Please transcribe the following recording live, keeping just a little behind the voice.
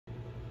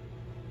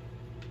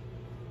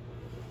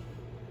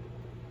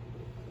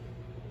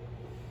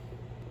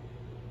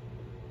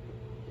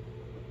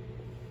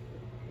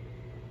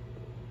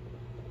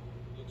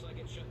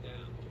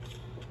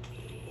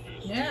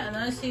Yeah, and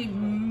I see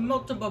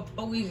multiple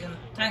bogies and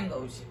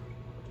tangos.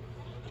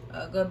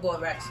 Good boy,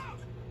 Rex.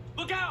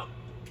 Look out!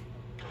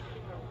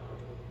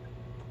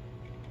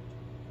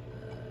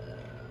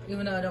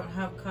 Even though I don't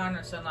have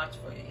corners unlocked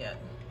for you yet.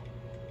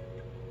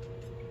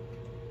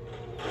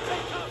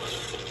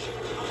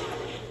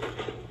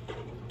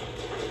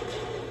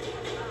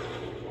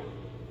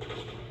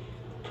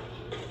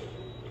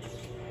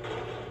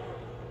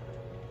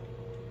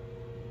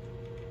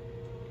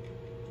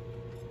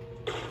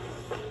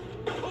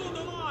 Hold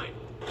the line!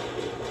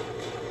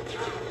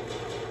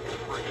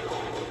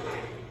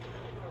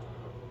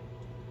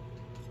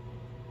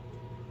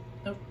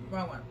 Nope,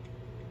 wrong one.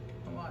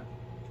 Wrong one.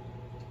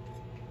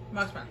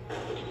 Marksman.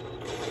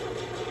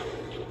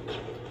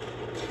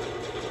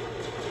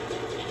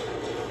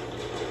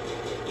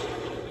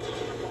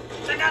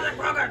 Check out the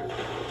Paragon!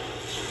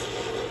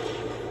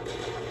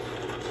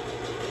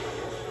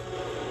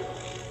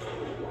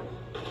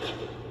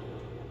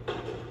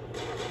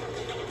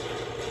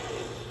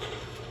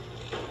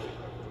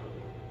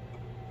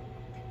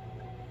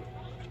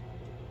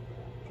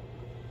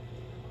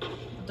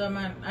 Dumb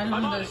man, I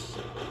don't know this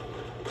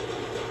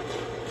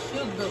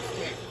shield ghost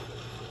here.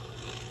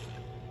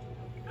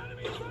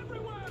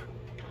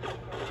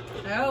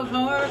 Oh,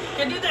 Homer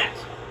can do that.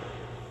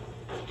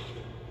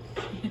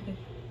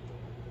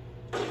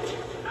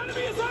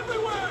 Enemy is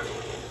everywhere!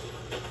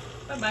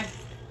 Bye bye.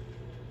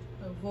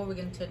 Before we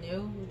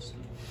continue, we'll just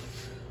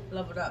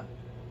level it up.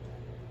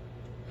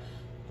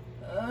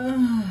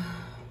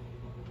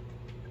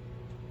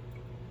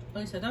 At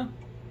least I don't.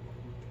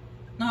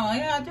 No,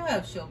 yeah, I do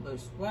have shield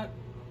boost. What?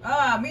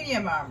 Ah,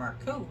 medium armor.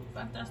 Cool,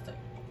 fantastic.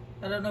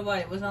 I don't know why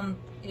it was on.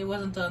 It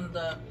wasn't on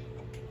the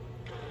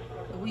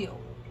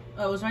wheel.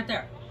 Oh, it was right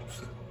there.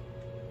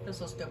 That's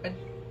so stupid.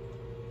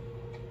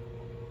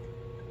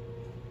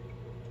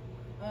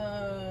 Oh,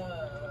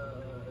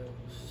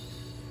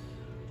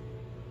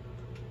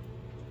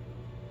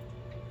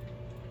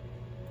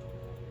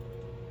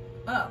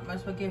 might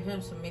as well give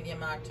him some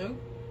medium armor too.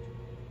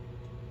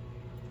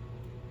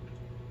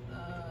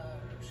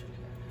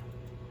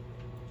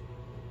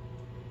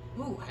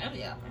 Ooh,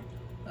 heavy armor.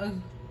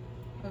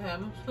 Okay,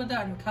 let's put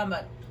that in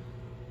combat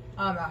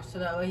armor so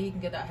that way he can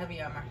get that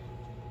heavy armor.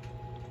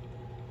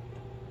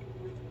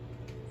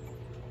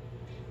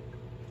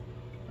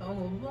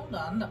 Oh, hold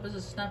on, that was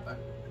a sniper.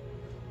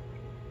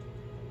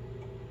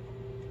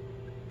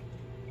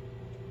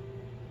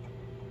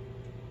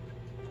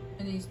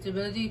 Any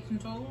stability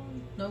control?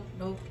 Nope,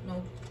 nope,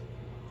 nope.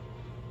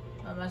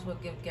 I might as well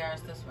give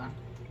Garrus this one.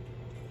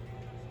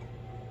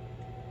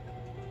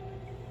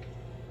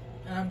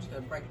 And I'm just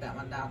gonna break that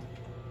one down.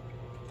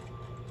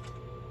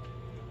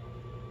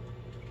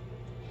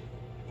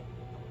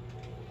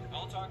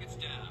 All targets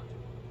down.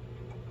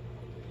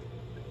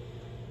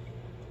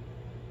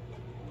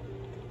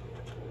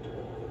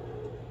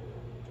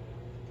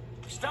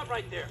 Stop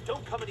right there.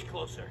 Don't come any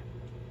closer.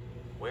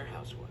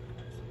 Warehouse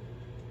workers.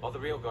 All the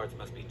real guards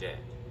must be dead.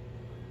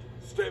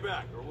 Stay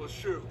back or we'll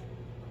shoot.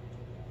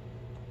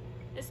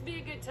 This would be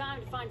a good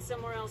time to find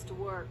somewhere else to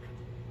work.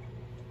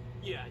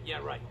 Yeah,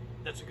 right.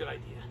 That's a good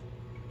idea.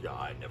 Yeah,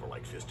 I never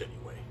liked Fist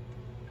anyway.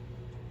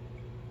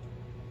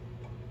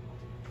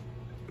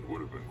 It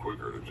would have been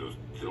quicker to just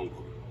kill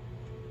them.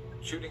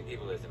 Shooting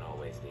people isn't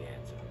always the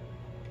answer.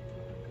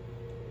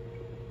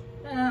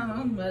 I don't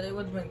know, but it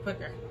would have been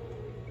quicker.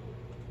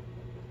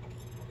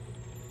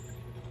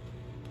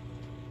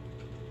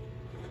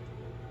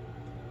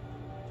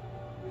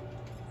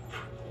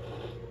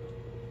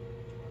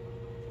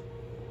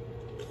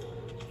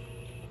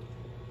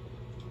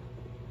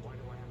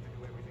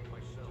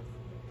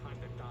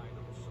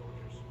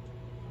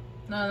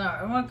 No,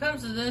 and when it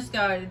comes to this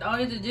guy, all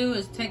you have to do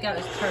is take out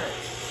his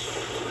turrets.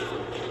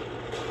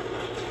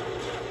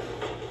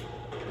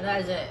 And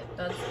that is it.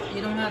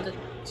 You don't have to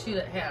shoot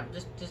at him,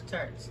 just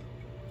turrets.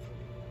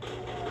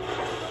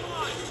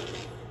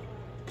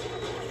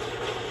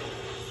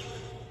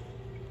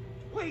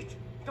 Wait!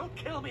 Don't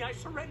kill me, I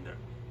surrender!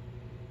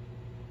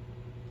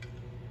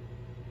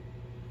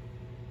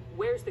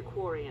 Where's the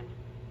Quarian?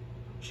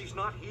 She's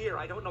not here.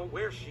 I don't know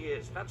where she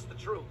is. That's the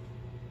truth.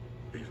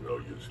 He's no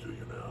use to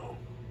you now.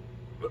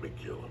 Let me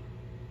kill him.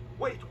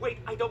 Wait,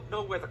 I don't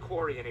know where the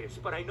Quarian is,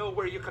 but I know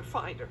where you can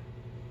find her.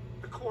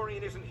 The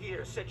Quarian isn't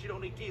here, said you'd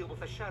only deal with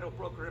the Shadow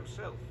Broker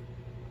himself.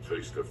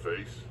 Face to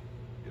face?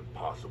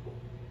 Impossible.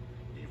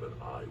 Even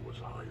I was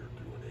hired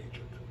through an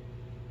agent.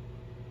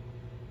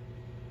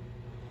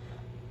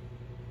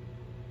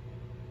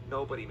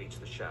 Nobody meets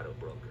the Shadow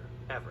Broker,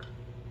 ever.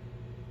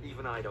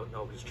 Even I don't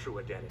know his true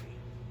identity.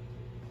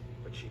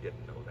 But she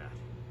didn't know that.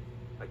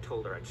 I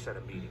told her I'd set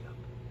a meeting up.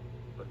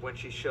 But when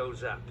she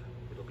shows up,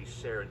 it'll be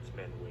Saren's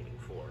men waiting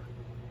for her.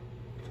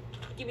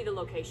 Give me the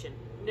location,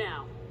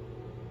 now.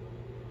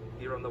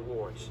 Here on the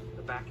wards,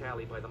 the back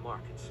alley by the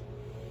markets.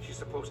 She's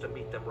supposed to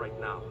meet them right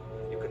now.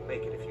 You can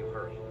make it if you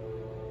hurry.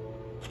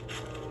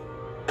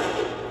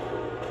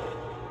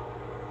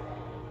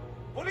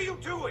 What are you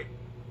doing?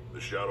 The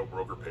Shadow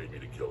Broker paid me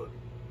to kill him.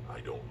 I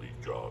don't leave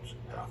jobs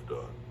half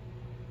done.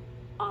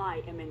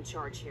 I am in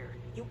charge here.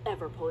 You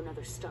ever pull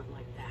another stunt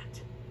like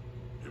that?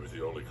 It was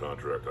the only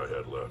contract I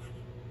had left.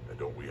 And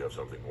don't we have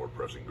something more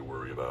pressing to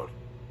worry about?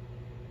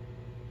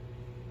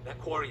 That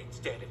Quarian's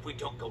dead if we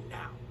don't go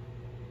now.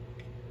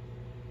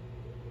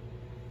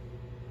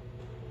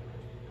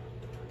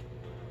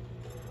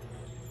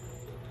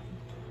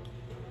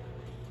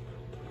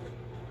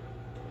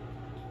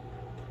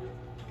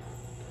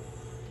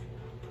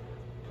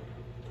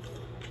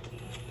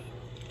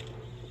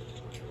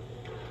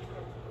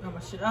 Oh, my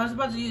shield. I was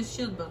about to use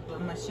shield book, but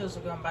my shields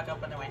are going back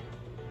up anyway.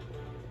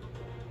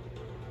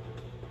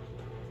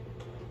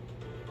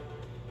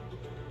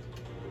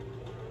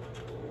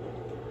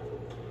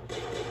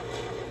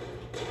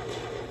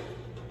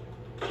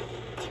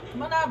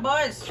 Come on out,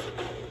 boys.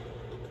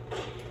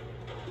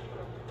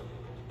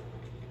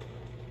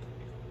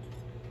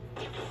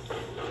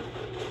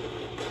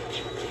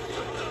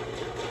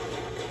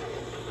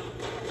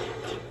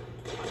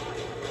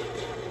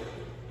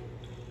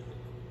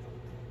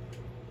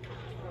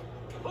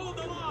 Hold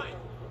the line!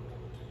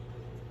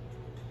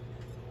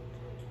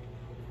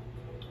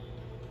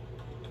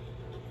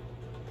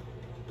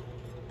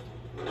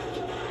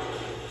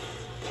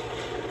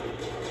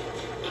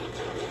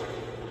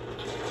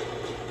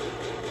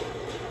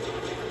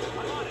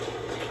 I'm on it.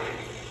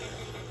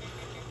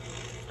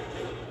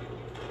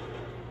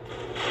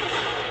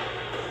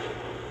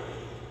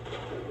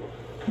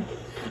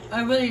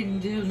 I really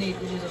do need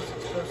to use those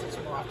explosives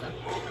more often.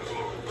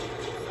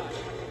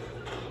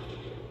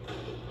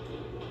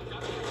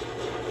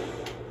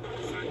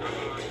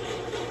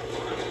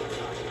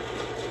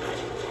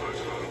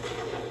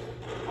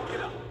 Mark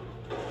it up.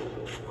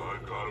 I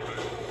got him.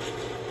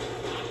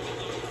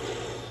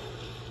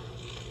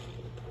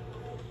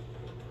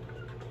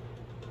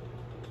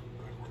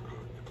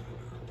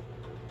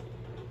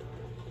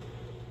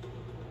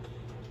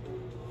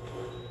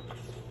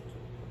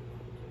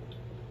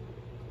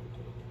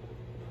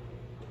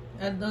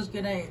 And those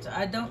grenades,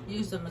 I don't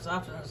use them as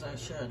often as I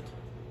should.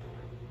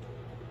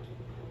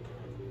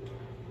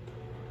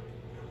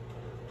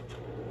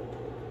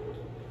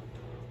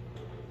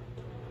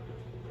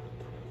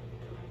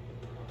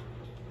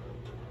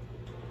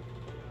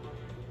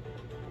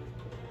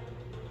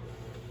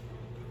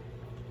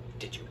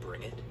 Did you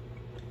bring it?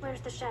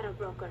 Where's the Shadow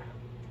Broker?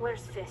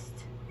 Where's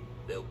Fist?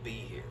 They'll be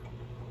here.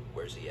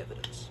 Where's the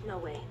evidence? No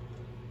way.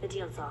 The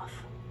deal's off.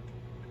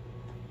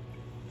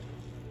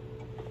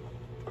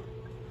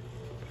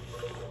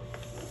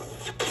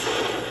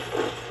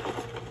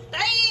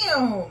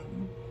 Damn!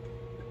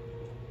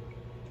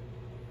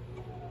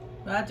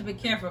 I have to be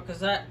careful because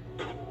that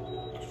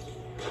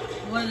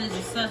one of these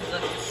assessments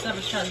like to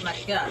sabotage my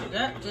gun.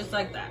 Yeah, just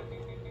like that.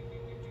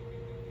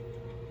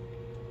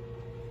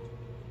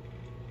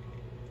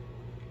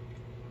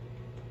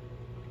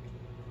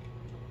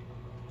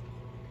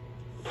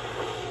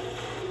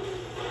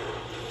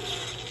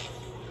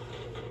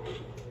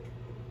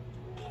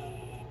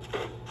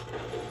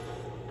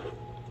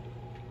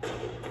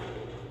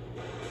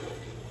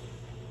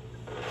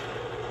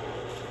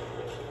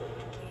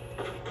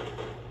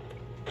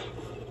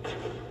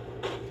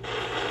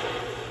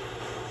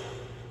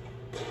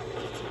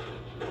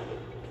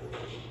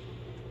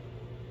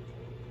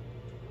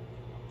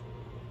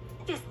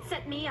 Fist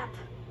set me up.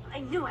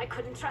 I knew I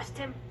couldn't trust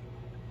him.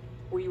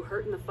 Were you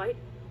hurt in the fight?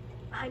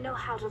 I know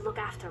how to look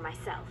after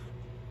myself.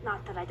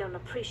 Not that I don't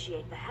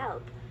appreciate the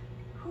help.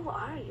 Who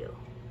are you?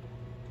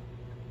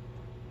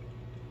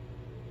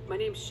 My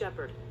name's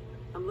Shepard.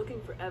 I'm looking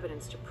for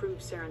evidence to prove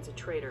Saren's a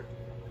traitor.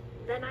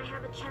 Then I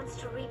have a chance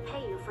to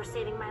repay you for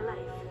saving my life.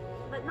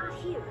 But not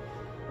here.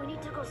 We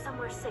need to go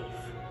somewhere safe.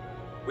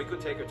 We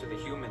could take her to the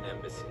human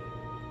embassy.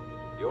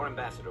 Your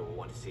ambassador will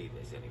want to see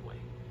this anyway.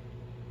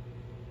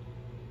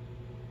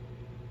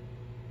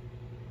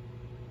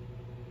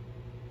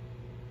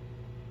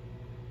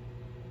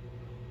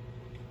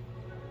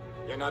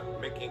 You're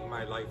not making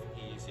my life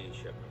easy,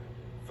 Shepard.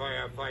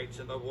 Firefights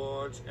in the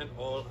wards, an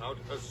all-out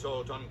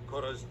assault on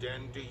Korra's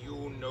den. Do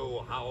you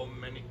know how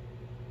many...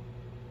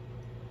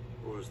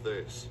 Who's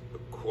this? The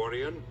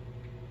Quarian?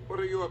 What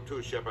are you up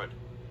to, Shepard?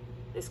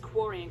 This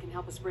Quarian can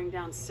help us bring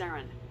down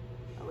Saren.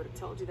 I would have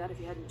told you that if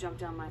you hadn't jumped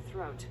down my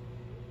throat.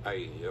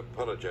 I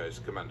apologize,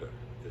 Commander.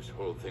 This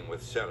whole thing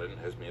with Saren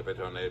has me a bit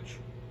on edge.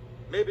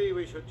 Maybe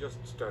we should just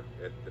start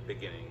at the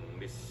beginning,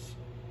 Miss...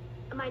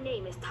 My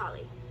name is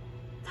Tali.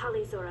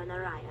 Tali Zora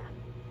Naraya.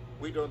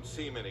 We don't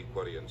see many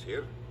Quarians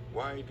here.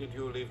 Why did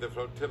you leave the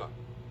flotilla?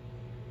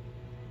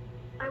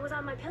 I was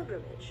on my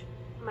pilgrimage.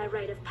 My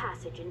rite of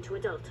passage into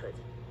adulthood.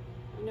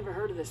 I've never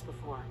heard of this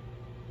before.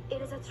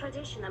 It is a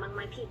tradition among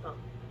my people.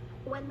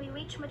 When we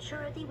reach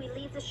maturity, we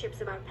leave the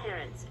ships of our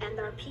parents and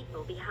our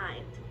people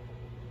behind.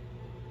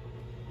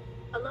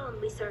 Alone,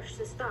 we search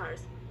the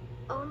stars,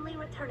 only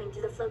returning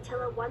to the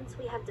flotilla once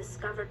we have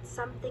discovered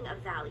something of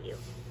value.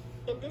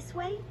 In this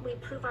way, we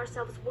prove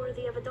ourselves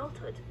worthy of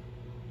adulthood.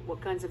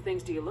 What kinds of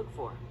things do you look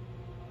for?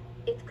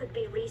 It could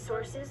be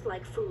resources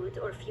like food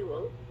or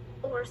fuel,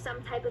 or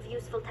some type of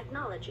useful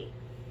technology,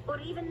 or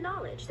even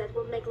knowledge that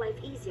will make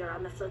life easier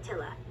on the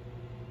flotilla.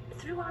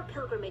 Through our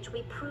pilgrimage,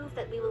 we prove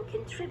that we will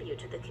contribute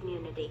to the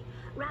community,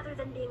 rather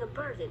than being a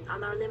burden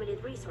on our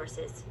limited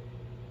resources.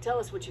 Tell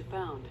us what you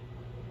found.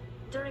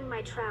 During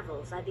my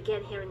travels, I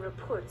began hearing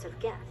reports of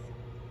Geth.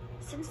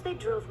 Since they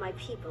drove my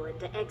people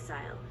into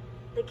exile,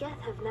 the Geth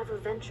have never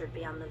ventured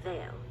beyond the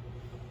Veil.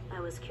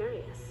 I was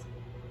curious.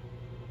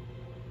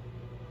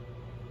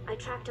 I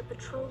tracked a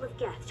patrol of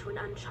Geth to an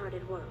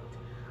uncharted world.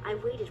 I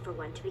waited for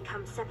one to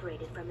become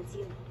separated from its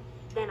unit.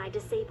 Then I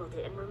disabled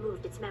it and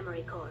removed its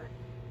memory core.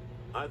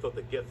 I thought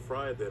the Geth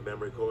fried their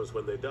memory cores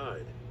when they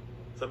died.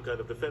 Some kind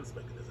of defense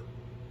mechanism.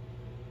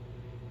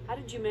 How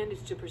did you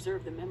manage to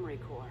preserve the memory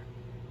core?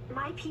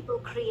 My people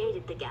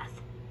created the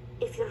Geth.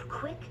 If you're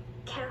quick,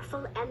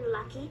 careful, and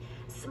lucky,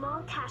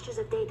 small caches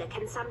of data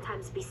can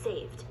sometimes be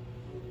saved.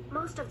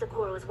 Most of the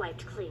core was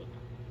wiped clean,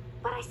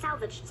 but I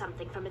salvaged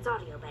something from its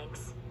audio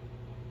banks.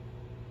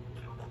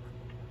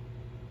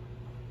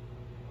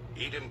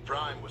 Eden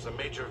Prime was a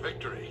major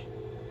victory.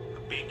 The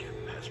beacon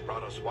has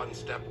brought us one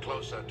step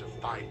closer to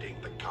finding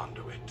the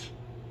conduit.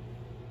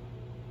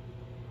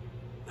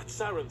 That's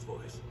Saren's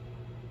voice.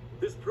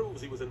 This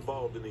proves he was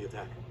involved in the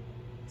attack.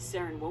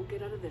 Saren won't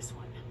get out of this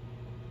one.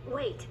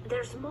 Wait,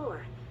 there's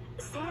more.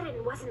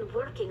 Saren wasn't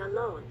working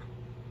alone.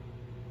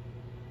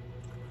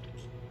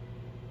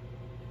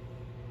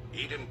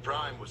 Eden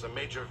Prime was a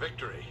major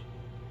victory.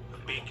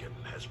 The beacon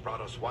has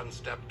brought us one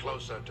step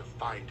closer to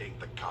finding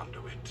the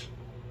conduit.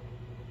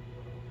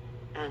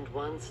 And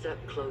one step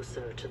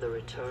closer to the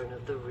return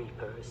of the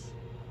Reapers.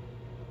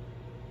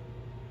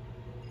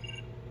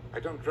 I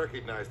don't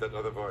recognize that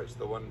other voice,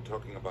 the one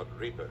talking about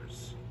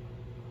Reapers.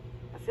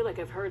 I feel like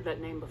I've heard that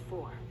name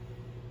before.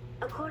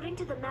 According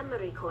to the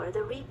memory core,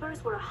 the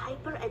Reapers were a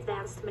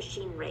hyper-advanced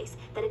machine race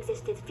that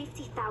existed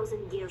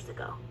 50,000 years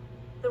ago.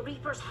 The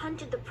Reapers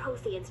hunted the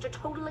Protheans to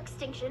total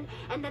extinction,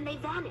 and then they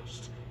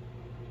vanished.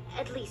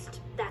 At least,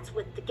 that's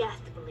what the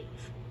Geth believe.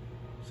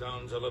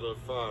 Sounds a little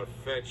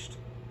far-fetched.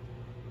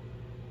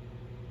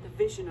 The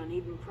vision on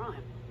Eden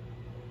Prime.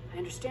 I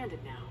understand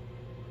it now.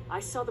 I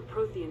saw the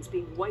Protheans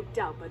being wiped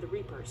out by the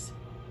Reapers.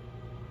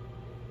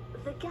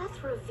 The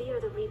Geth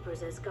revere the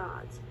Reapers as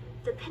gods,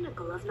 the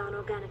pinnacle of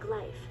non-organic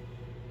life,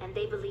 and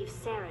they believe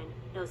Saren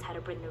knows how to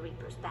bring the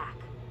Reapers back.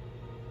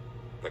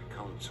 The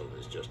Council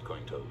is just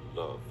going to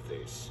love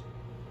this.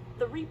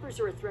 The Reapers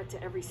are a threat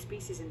to every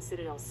species in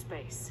Citadel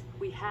space.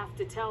 We have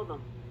to tell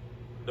them.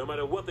 No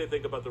matter what they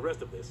think about the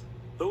rest of this,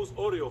 those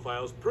audio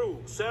files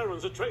prove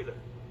Saren's a traitor.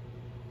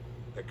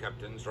 The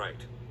Captain's right.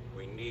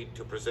 We need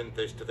to present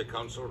this to the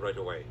Council right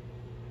away.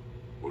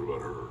 What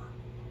about her?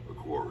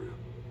 Aquaria?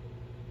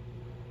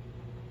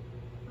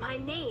 My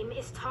name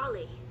is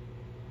Tali.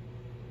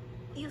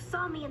 You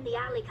saw me in the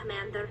alley,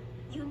 Commander.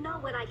 You know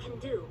what I can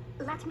do.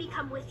 Let me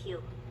come with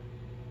you.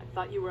 I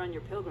thought you were on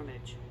your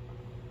pilgrimage.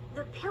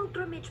 The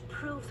pilgrimage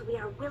proves we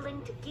are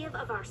willing to give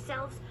of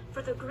ourselves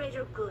for the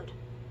greater good.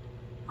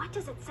 What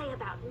does it say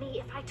about me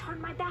if I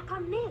turn my back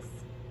on this?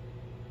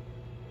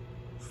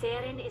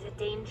 Saren is a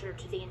danger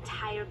to the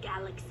entire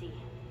galaxy.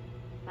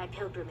 My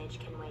pilgrimage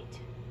can wait.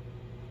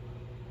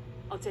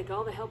 I'll take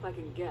all the help I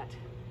can get.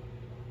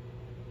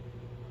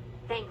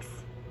 Thanks.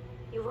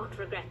 You won't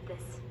regret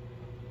this.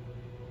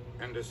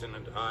 Anderson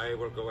and I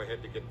will go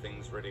ahead to get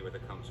things ready with the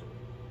Council.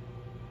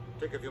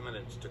 Take a few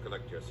minutes to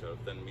collect yourself,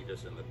 then meet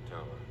us in the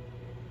tower.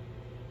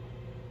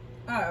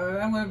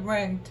 Alright, I'm going to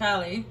bring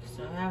Tali,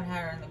 so I haven't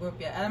had her in the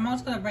group yet. And I'm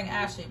also going to bring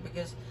Ashley,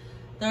 because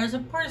there's a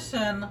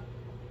person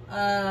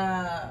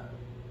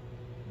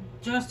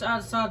just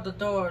outside the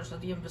doors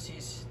of the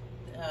embassies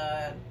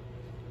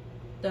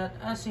that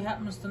Ashley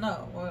happens to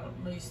know, or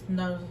at least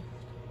knows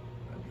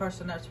a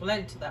person that's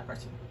related to that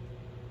person.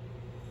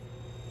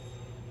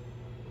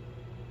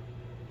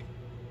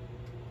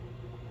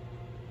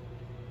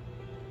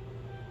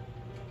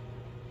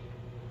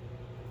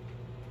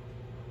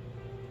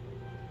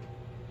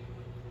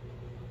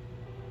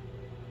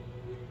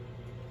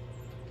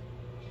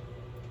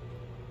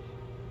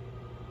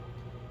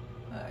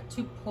 Alright,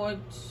 2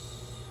 points.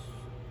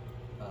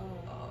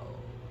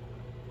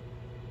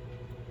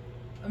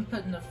 I'm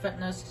putting the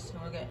fitness, so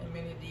we'll get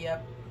immunity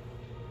up.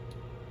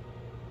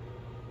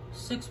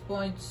 6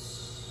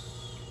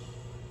 points.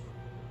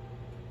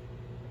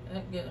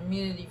 Get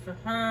immunity for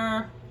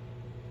her.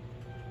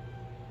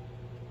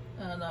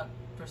 Not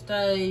first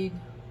aid.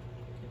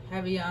 Get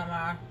heavy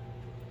armor.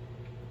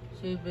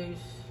 Shield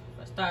boost.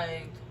 First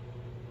aid.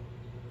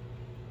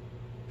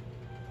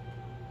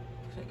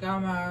 Quick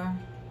armor.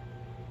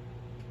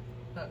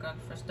 Got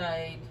first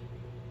aid.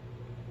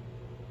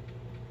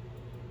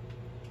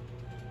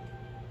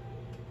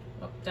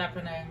 What's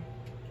happening?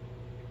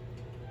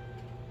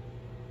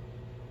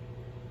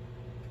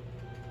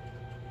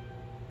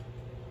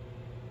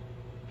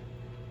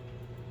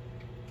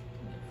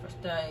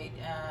 First aid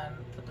and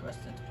put the rest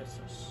into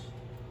pistols.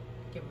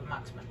 Give a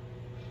marksman.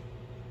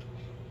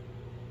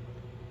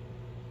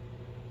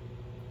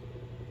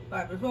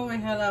 Alright, before we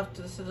head out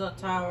to the Citadel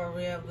Tower,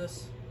 we have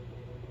this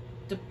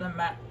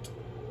diplomat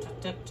to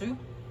take to.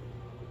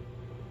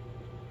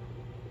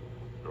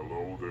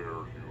 Hello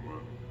there,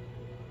 human.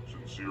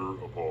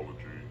 Sincere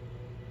apology.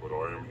 but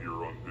I am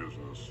here on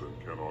business and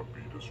cannot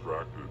be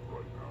distracted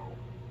right now.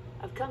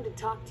 I've come to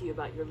talk to you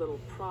about your little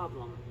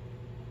problem.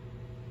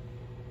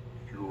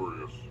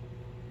 Curious.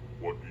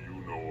 What do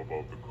you know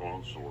about the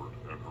consort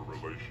and her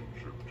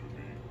relationship to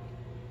me?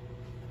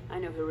 I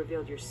know who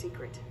revealed your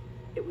secret.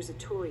 It was a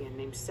Turian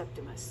named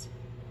Septimus.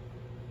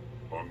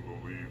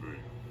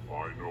 Unbelieving.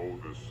 I know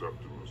this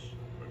Septimus,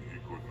 and he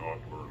could not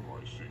learn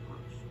my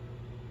secrets.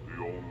 The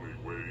only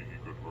way he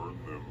could learn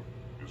them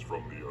is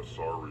from the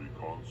Asari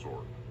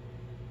consort.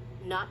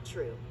 Not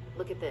true.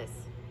 Look at this.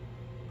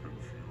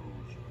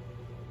 Confused.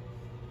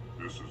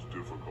 This is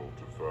difficult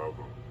to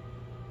fathom.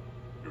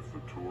 If the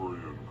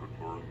Turian could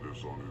learn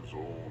this on his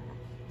own,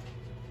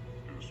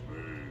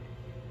 dismayed,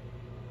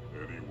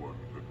 anyone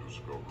could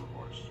discover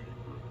my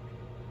secret.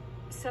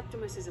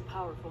 Septimus is a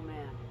powerful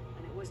man,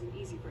 and it wasn't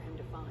easy for him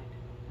to find.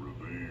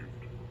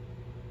 Relieved.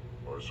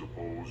 I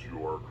suppose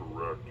you are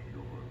correct,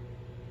 human.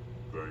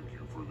 Thank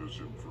you for this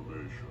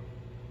information.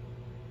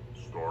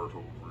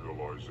 Startled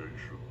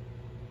realization.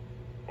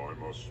 I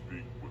must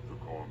speak with the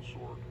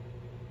consort.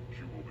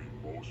 She will be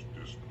most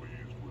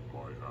displeased with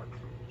my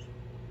actions.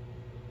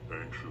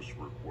 Anxious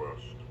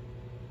request.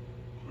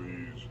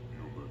 Please,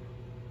 human,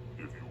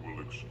 if you will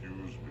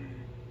excuse me,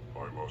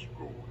 I must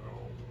go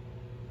now.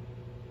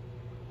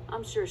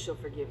 I'm sure she'll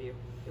forgive you.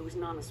 It was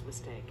an honest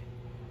mistake.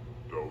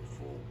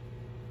 Doubtful.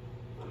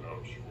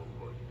 Perhaps you're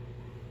right.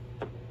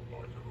 I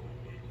can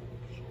only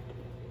hope so.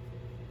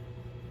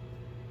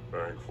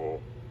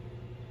 Thankful.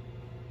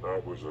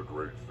 That was a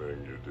great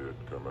thing you did,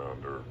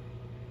 Commander.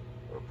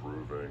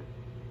 Approving.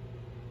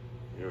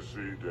 You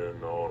see, then,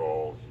 not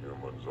all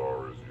humans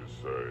are as you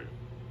say.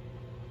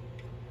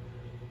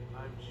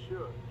 I'm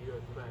sure the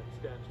Earthman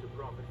stands to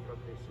profit from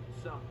this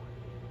in some way.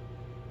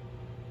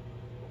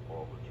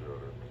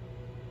 Apologetic.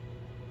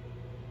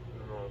 Do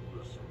not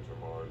listen to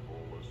my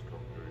Volus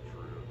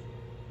compatriot.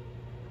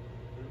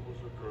 It was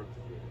a good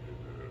thing you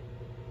did,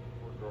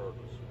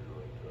 regardless of your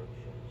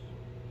intentions.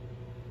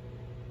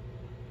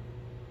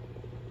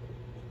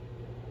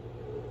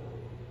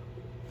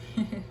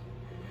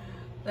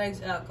 Thanks,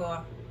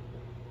 Alcor.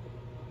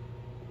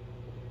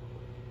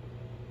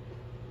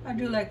 I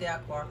do like the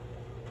Alcor.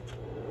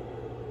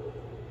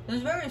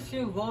 There's very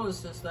few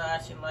Voluses that I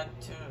actually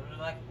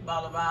like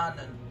Balaban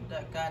and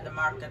that guy in the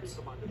markets.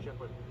 Commander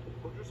Shepard,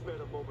 could you spare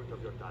a moment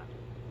of your time?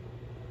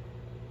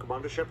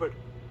 Commander Shepard,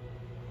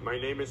 my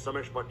name is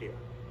Samesh Bhatia.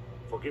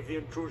 Forgive the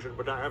intrusion,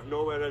 but I have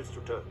nowhere else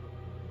to turn.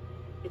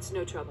 It's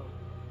no trouble.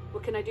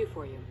 What can I do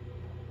for you?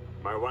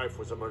 My wife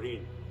was a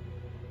Marine.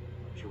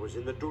 She was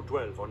in the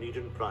 212 on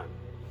Eden Prime.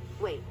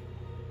 Wait,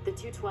 the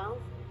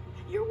 212?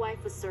 Your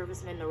wife was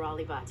Serviceman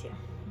Nirali Bhatia.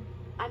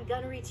 I'm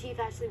Gunnery Chief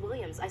Ashley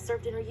Williams. I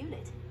served in her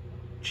unit.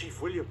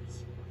 Chief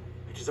Williams,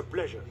 it is a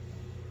pleasure.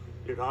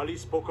 Nirali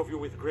spoke of you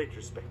with great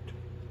respect.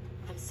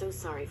 I'm so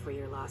sorry for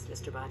your loss,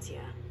 Mr.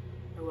 Bhatia.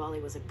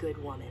 Nirali was a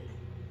good woman.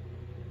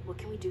 What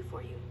can we do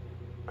for you?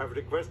 I've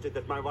requested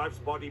that my wife's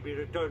body be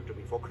returned to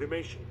me for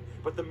cremation,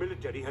 but the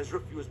military has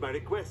refused my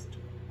request.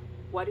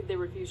 Why did they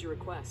refuse your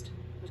request?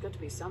 There's got to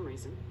be some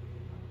reason.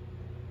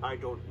 I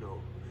don't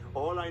know.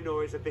 All I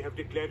know is that they have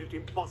declared it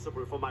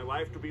impossible for my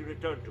wife to be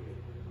returned to me.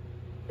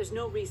 There's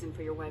no reason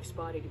for your wife's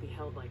body to be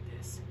held like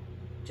this.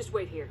 Just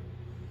wait here.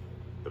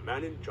 The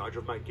man in charge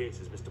of my case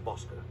is Mr.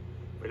 Bosker.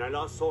 When I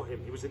last saw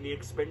him, he was in the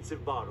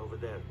expensive bar over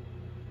there.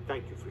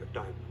 Thank you for your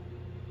time.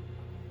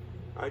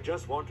 I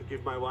just want to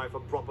give my wife a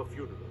proper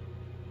funeral,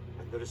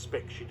 and the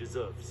respect she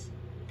deserves.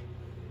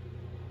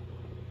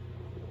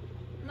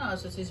 No,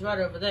 since he's right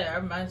over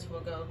there, might as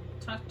well go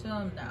talk to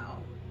him now.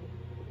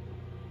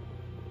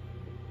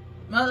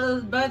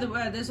 Well, by the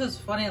way, this is a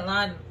funny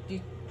line.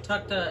 You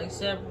talk to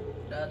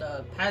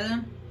the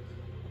pilot,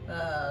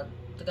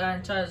 the guy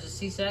in charge of the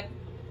CSEC,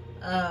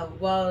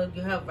 while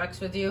you have Rex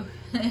with you,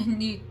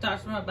 and you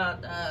talk to him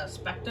about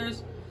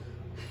specters.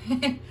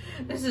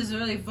 This is a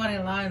really funny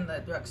line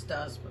that Rex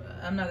does, but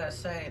I'm not gonna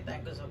say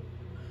anything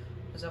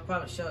because I'll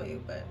probably show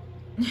you, but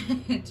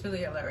it's really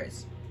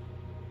hilarious.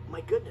 My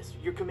goodness,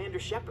 you're Commander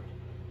Shepard.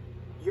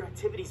 Your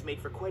activities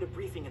made for quite a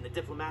briefing in the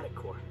Diplomatic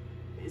Corps.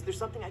 Is there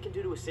something I can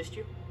do to assist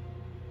you?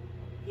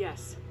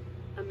 Yes.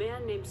 A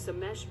man named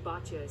Samesh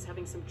Bhatia is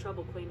having some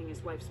trouble cleaning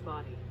his wife's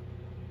body.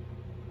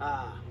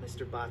 Ah,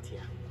 Mr.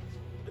 Bhatia.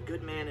 A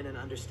good man in an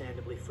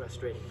understandably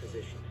frustrating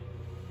position.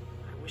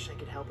 I wish I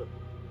could help him.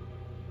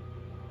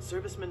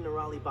 Serviceman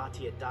Nirali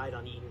Bhatia died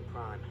on Eden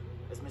Prime,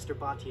 as Mr.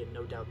 Bhatia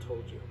no doubt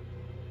told you.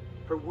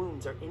 Her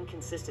wounds are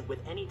inconsistent with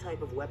any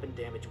type of weapon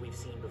damage we've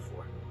seen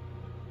before.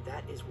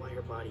 That is why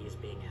her body is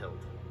being held.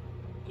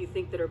 You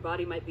think that her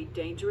body might be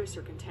dangerous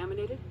or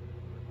contaminated?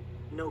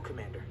 No,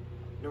 Commander.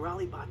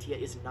 Nirali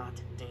Bhatia is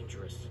not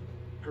dangerous.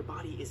 Her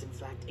body is in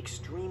fact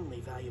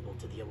extremely valuable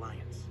to the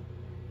Alliance.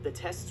 The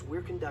tests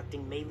we're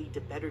conducting may lead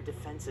to better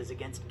defenses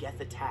against Geth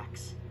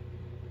attacks.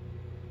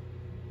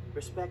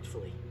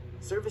 Respectfully,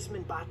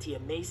 Serviceman Bhatia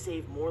may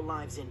save more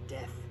lives in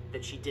death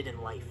than she did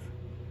in life.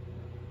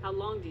 How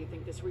long do you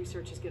think this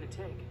research is going to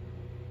take?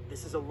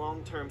 This is a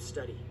long-term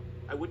study.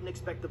 I wouldn't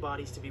expect the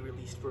bodies to be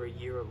released for a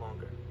year or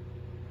longer.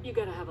 You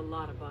gotta have a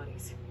lot of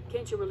bodies.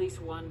 Can't you release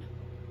one?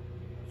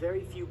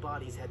 Very few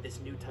bodies had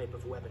this new type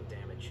of weapon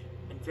damage,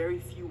 and very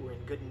few were in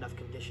good enough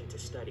condition to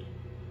study.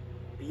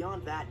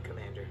 Beyond that,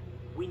 Commander,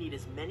 we need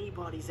as many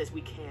bodies as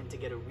we can to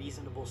get a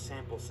reasonable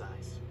sample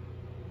size.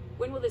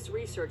 When will this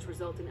research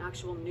result in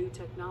actual new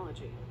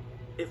technology?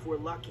 If we're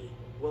lucky,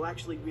 we'll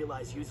actually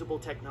realize usable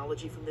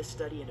technology from this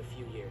study in a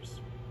few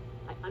years.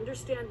 I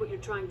understand what you're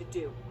trying to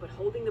do, but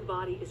holding the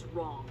body is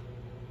wrong.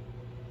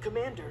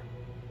 Commander,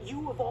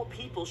 you of all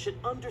people should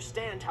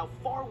understand how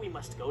far we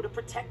must go to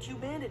protect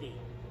humanity.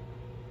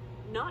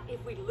 Not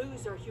if we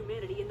lose our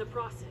humanity in the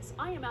process.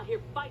 I am out here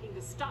fighting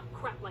to stop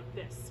crap like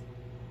this.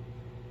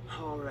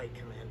 All right,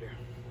 Commander.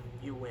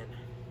 You win.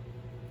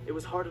 It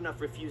was hard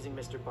enough refusing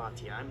Mr.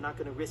 Bhatia. I'm not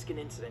going to risk an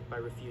incident by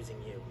refusing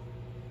you.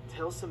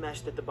 Tell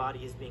Samesh that the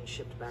body is being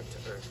shipped back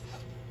to Earth.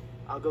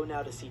 I'll go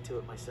now to see to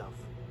it myself.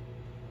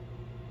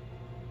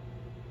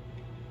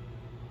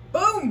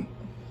 Boom!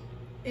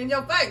 In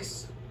your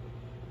face!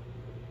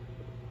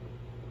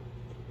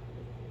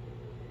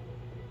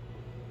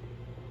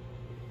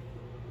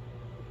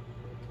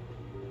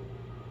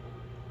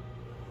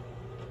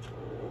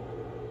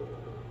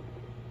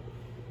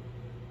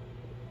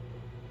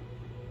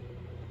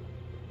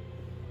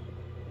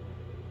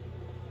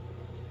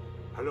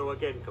 Hello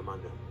again,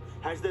 Commander.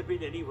 Has there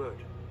been any word?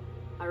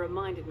 I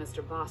reminded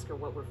Mr. Bosker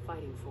what we're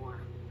fighting for.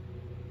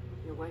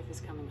 Your wife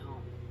is coming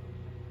home.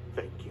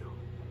 Thank you.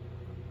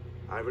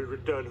 I will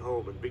return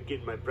home and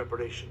begin my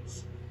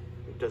preparations.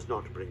 It does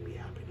not bring me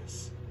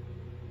happiness,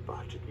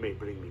 but it may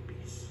bring me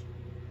peace.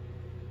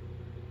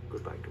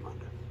 Goodbye,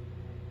 Commander.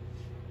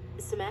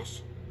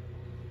 Samesh,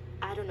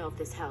 I don't know if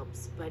this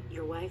helps, but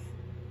your wife,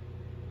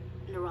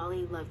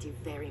 Nirali, loved you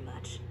very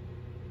much.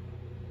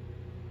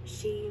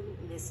 She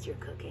missed your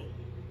cooking,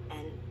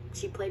 and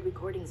she played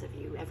recordings of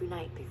you every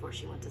night before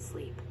she went to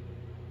sleep.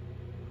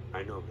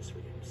 I know, Miss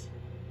Williams.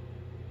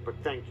 But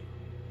thank you.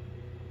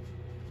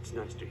 It's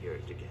nice to hear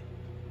it again.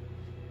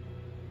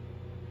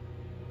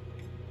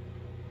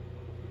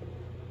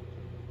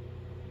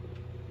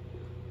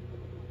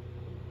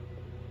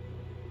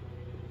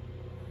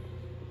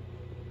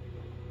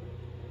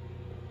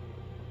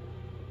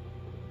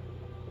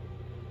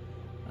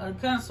 The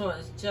console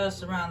is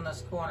just around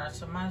this corner,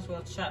 so might as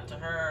well chat to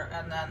her,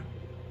 and then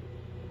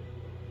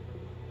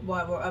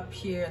while we're up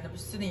here in the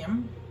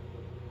Presidium,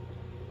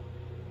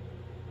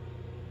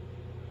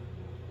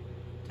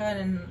 turn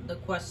in the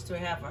quests we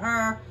have for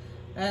her,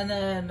 and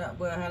then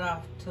we'll head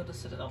off to the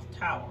Citadel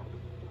Tower.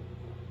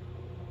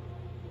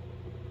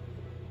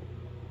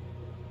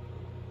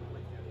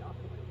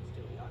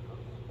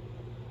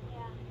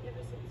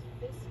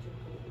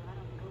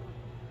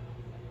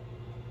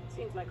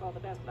 Seems like all the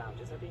best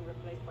lounges are being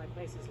replaced by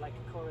places like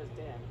Cora's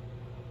Den.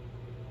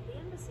 The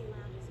embassy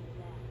lounges are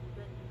bad,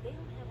 but they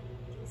don't have any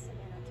decent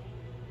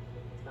entertainment.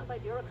 It's run by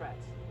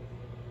bureaucrats.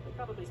 They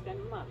probably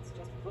spend months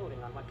just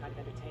voting on what kind of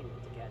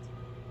entertainment to get.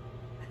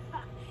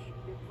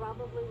 You're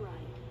probably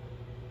right.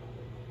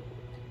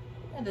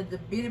 And they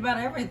beat about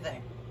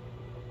everything.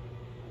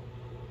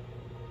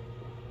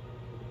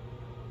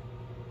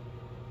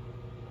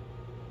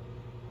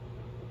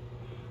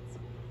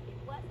 It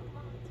was a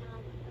long time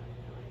ago,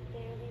 though. I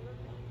barely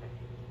remember.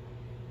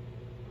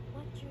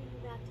 What drew you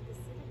back to the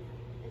Citadel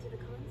and to the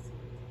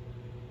consort?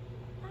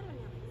 I don't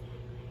know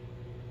exactly.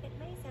 It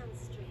may sound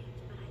strange,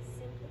 but I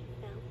simply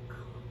felt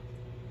called.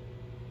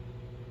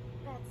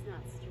 That's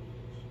not strange.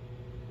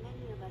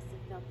 Many of us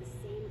have felt the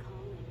same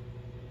calling.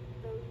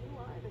 Though you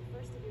are the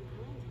first of your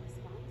kind to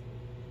respond to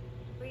it.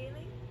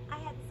 Really? I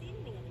hadn't seen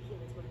any other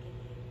humans working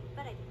here,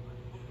 but I didn't want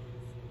to ask.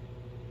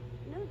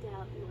 No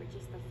doubt you were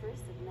just the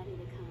first of many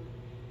to come.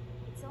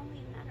 It's only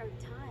a matter of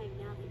time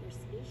now that your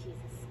species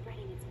is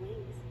spreading its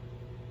wings.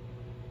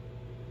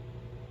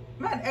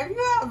 Man, if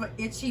you have an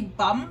itchy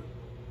bum,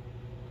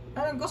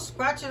 then go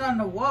scratch it on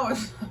the wall or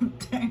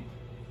something.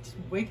 Just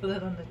wiggle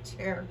it on the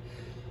chair.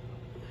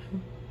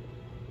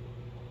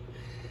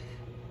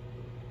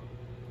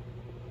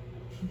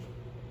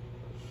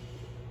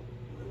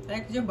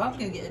 Heck, your bum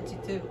can get itchy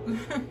too.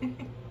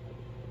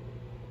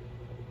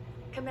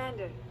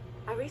 Commander,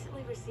 I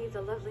recently received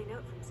a lovely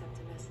note from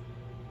Septimus.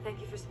 Thank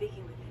you for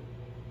speaking with him.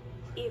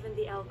 Even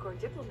the Alcor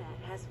diplomat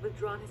has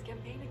withdrawn his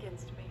campaign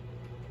against me.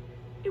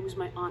 It was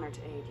my honor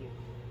to aid you.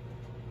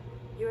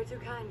 You are too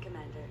kind,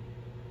 Commander,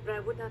 but I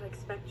would not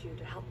expect you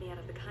to help me out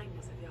of the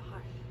kindness of your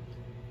heart.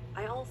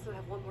 I also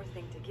have one more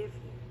thing to give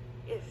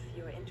you, if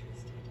you are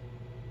interested.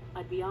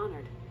 I'd be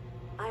honored.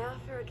 I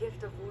offer a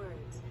gift of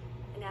words,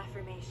 an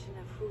affirmation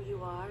of who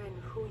you are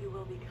and who you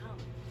will become.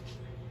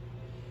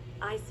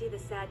 I see the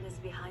sadness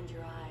behind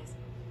your eyes.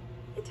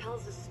 It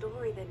tells a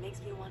story that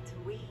makes me want to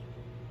weep.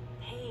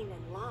 Pain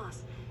and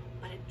loss,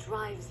 but it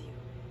drives you,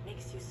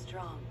 makes you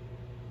strong.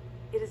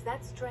 It is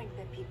that strength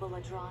that people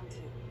are drawn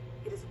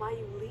to. It is why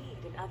you lead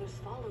and others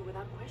follow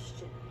without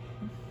question.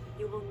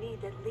 You will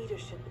need that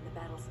leadership in the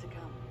battles to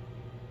come.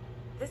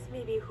 This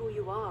may be who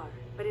you are,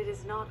 but it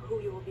is not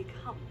who you will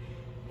become.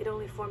 It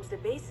only forms the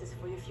basis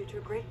for your future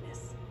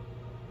greatness.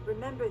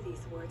 Remember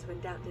these words when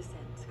doubt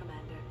descends,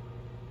 Commander.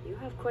 You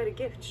have quite a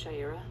gift,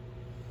 Shaira.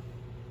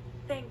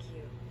 Thank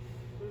you.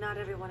 Not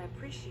everyone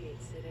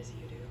appreciates it as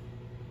you do.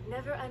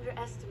 Never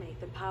underestimate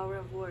the power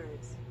of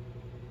words.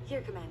 Here,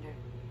 Commander.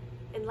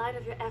 In light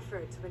of your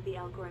efforts with the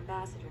Elcor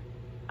Ambassador,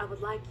 I would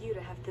like you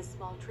to have this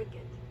small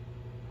trinket.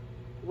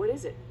 What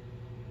is it?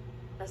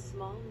 A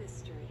small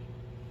mystery.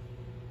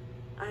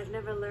 I have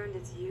never learned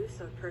its use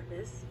or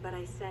purpose, but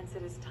I sense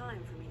it is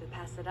time for me to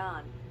pass it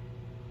on.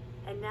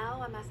 And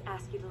now I must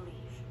ask you to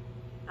leave.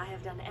 I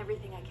have done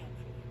everything I can for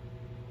you.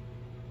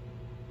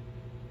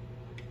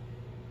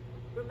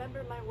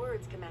 Remember my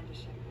words, Commander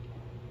Shepard.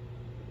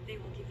 They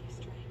will give you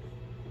strength.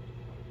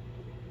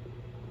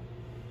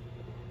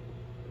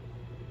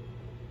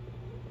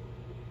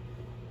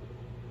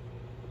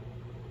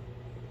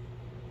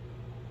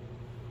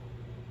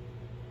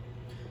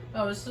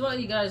 Oh, just to let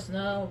you guys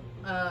know,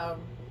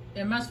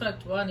 in Mass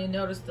Effect 1, you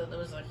noticed that there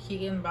was a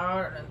heating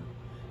bar, and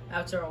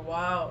after a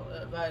while,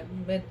 like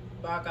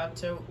mid-bar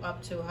got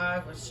up too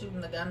high for shooting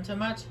the gun too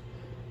much,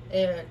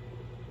 it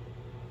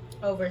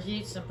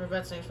overheats and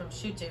prevents me from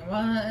shooting.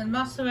 Well, in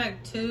Mass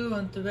Effect 2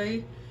 and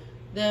 3,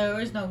 there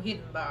is no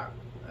heating bar.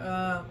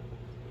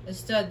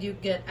 Instead, you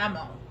get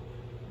ammo.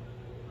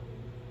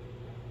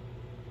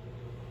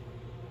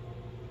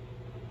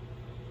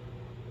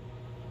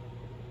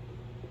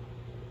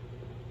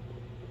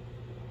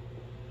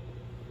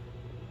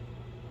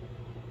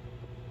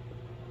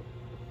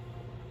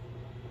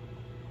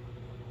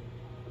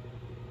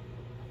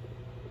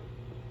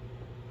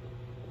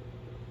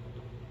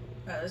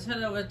 Let's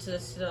head over to the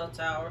Citadel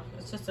Tower.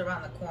 It's just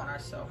around the corner,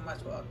 so might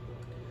as well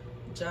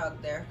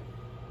jog there.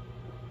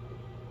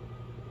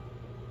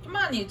 Come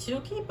on, you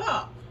two, keep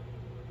up.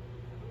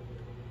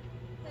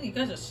 Hey, you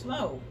guys are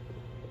slow.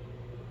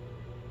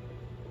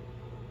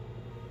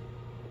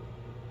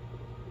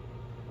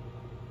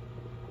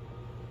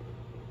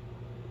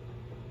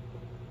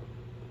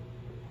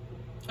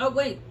 Oh,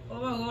 wait.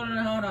 Hold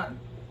on.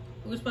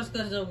 We're supposed to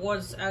go to the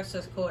ward's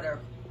access quarter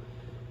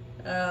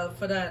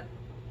for that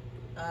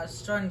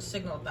starting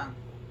signal down.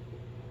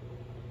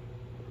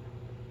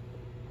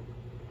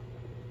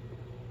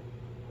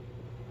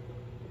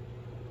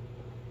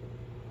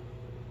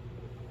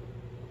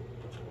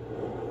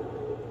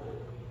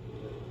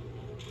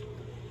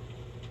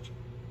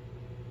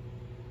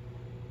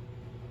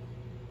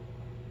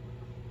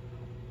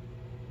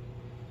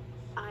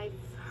 I've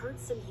heard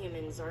some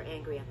humans are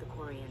angry at the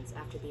Quarians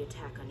after the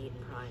attack on Eden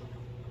Prime.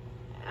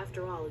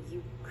 After all,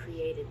 you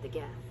created the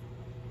Geth.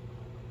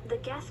 The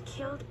Geth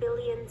killed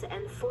billions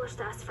and forced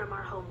us from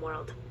our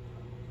homeworld.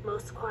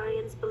 Most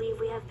Quarians believe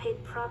we have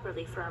paid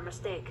properly for our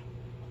mistake.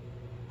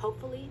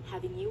 Hopefully,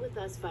 having you with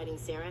us fighting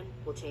Saren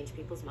will change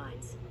people's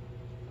minds.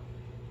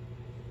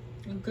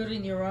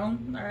 Including your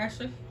own,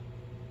 Ashley?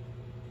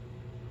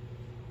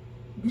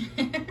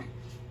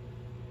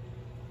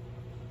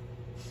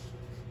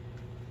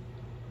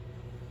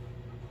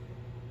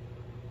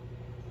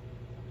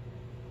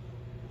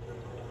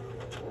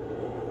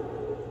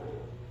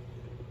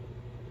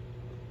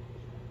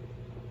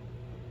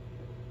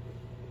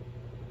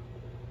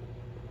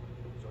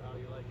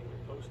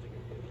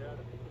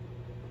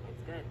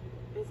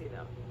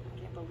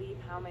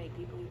 How many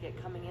people you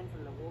get coming in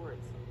from the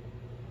wards.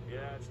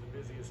 Yeah, it's the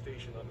busiest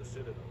station on the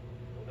Citadel.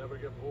 We'll never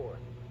get bored.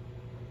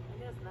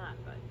 I guess not,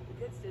 but we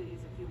could still use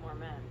a few more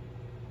men.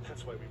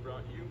 That's why we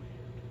brought you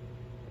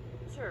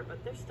here. Sure,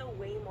 but there's still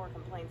way more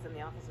complaints than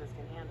the officers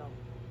can handle.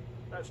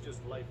 That's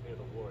just life near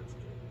the wards,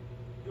 kid.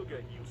 You'll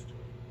get used to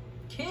it.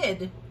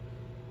 Kid?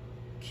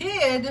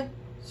 Kid?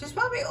 She's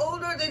probably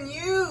older than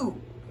you!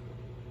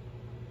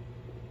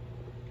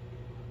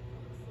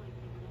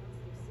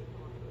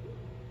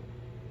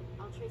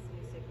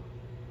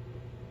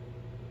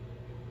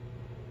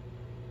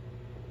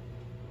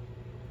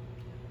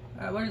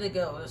 Alright, where did they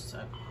go this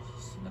time?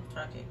 Sniff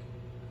tracking.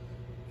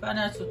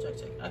 Financial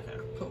tracking. Okay,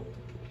 cool.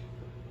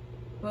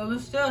 Well, we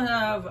still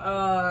have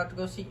to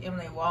go see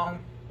Emily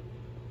Wong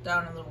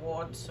down in the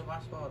wards, so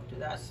might as well do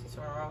that since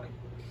we're already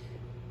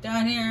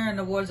down here in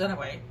the wards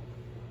anyway.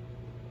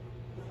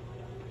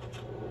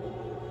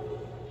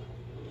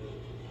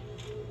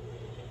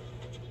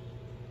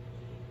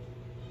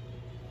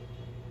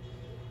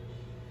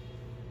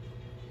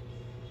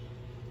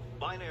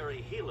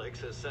 Binary Helix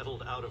has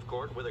settled out of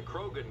court with a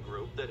Krogan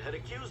group that had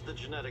accused the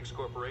Genetics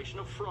Corporation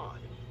of fraud.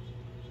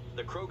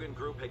 The Krogan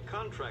group had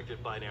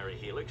contracted Binary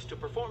Helix to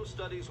perform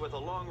studies with a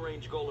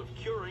long-range goal of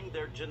curing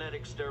their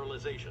genetic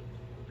sterilization.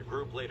 The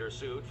group later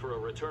sued for a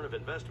return of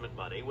investment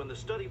money when the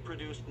study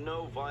produced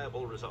no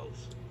viable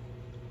results.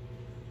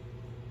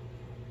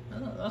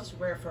 Oh, that's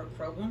rare for a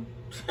Krogan.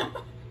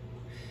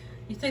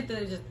 You think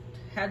they just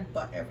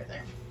headbutt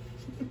everything.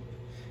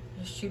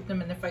 Just shoot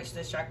them in the face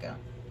with a shotgun.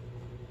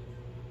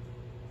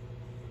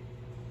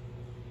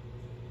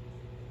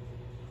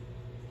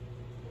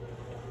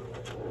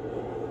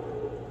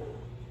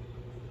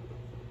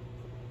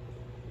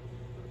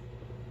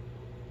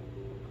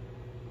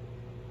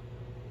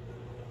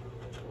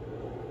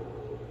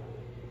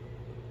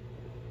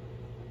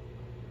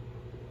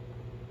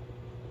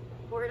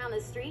 Word on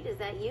the street is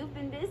that you've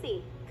been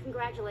busy.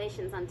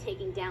 Congratulations on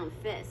taking down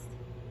Fist.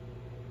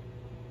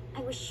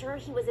 I was sure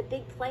he was a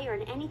big player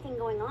in anything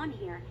going on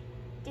here.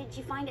 Did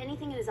you find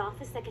anything in his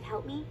office that could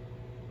help me?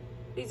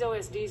 These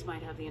OSDs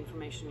might have the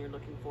information you're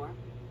looking for.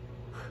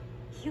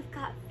 You've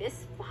got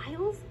this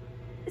files?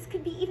 This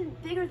could be even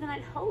bigger than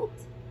I'd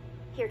hoped.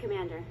 Here,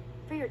 Commander,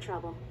 for your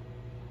trouble.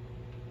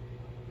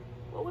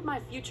 What would my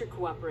future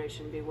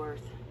cooperation be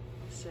worth?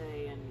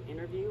 Say, an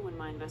interview when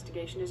my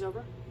investigation is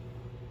over?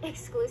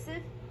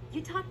 Exclusive?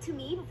 You talk to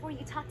me before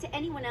you talk to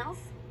anyone else?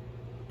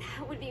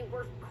 That would be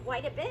worth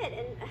quite a bit,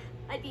 and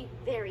I'd be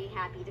very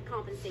happy to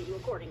compensate you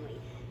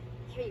accordingly.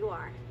 Here you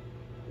are.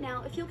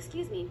 Now, if you'll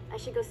excuse me, I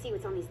should go see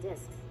what's on these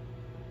discs.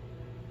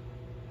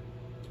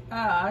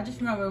 I just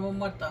remember one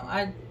more thing.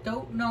 I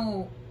don't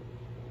know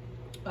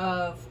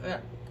if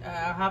it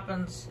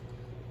happens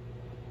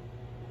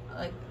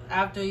like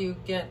after you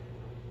get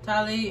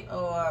Tali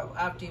or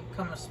after you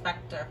become a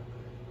Spectre.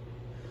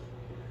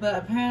 But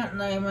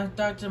apparently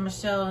Dr.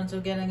 Michelle ends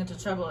up getting into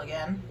trouble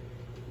again.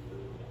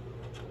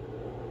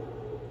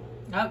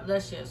 Oh,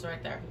 there she is,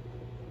 right there.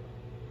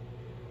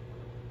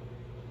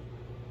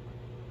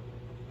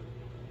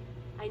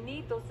 I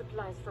need those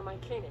supplies for my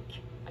clinic.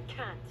 I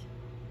can't.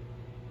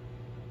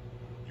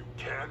 You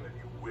can and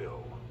you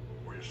will,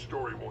 or your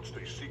story won't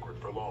stay secret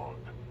for long.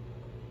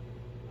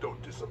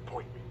 Don't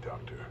disappoint me,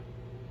 Doctor.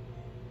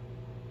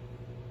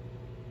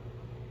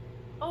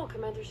 Oh,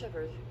 Commander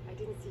Shepard, I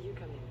didn't see you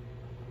come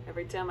in.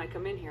 Every time I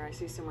come in here, I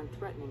see someone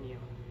threatening you.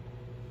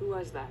 Who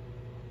was that?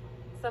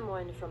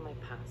 Someone from my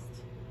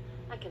past.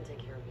 I can take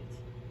care of it.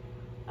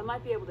 I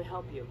might be able to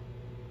help you.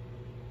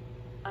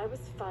 I was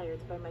fired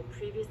by my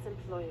previous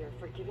employer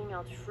for giving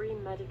out free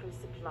medical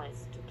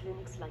supplies to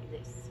clinics like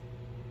this.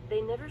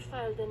 They never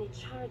filed any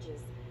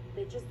charges.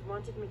 They just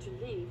wanted me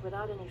to leave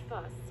without any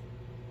fuss.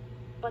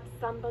 But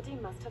somebody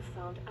must have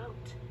found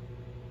out.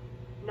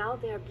 Now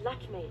they're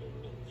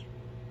blackmailing me.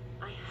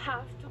 I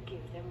have to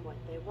give them what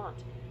they want.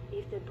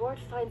 If the board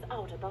finds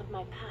out about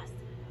my past,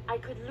 I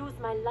could lose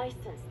my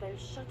license. They'll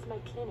shut my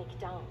clinic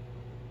down.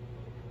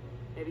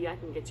 Maybe I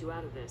can get you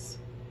out of this.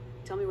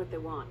 Tell me what they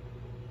want.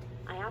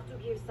 I have to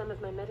give some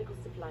of my medical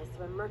supplies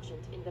to a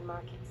merchant in the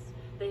markets.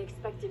 They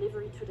expect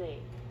delivery today.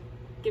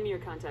 Give me your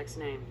contact's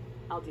name.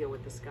 I'll deal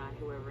with this guy,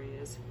 whoever he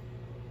is.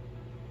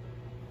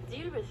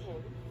 Deal with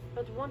him?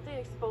 But won't they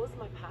expose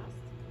my past?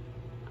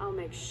 I'll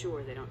make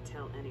sure they don't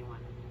tell anyone.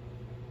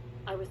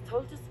 I was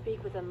told to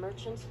speak with a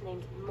merchant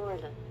named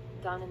Morlan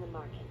down in the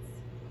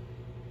markets.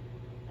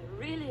 I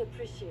really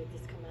appreciate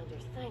this, Commander.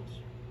 Thank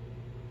you.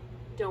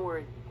 Don't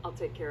worry. I'll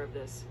take care of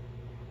this.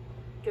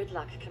 Good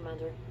luck,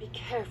 Commander. Be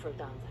careful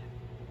down there.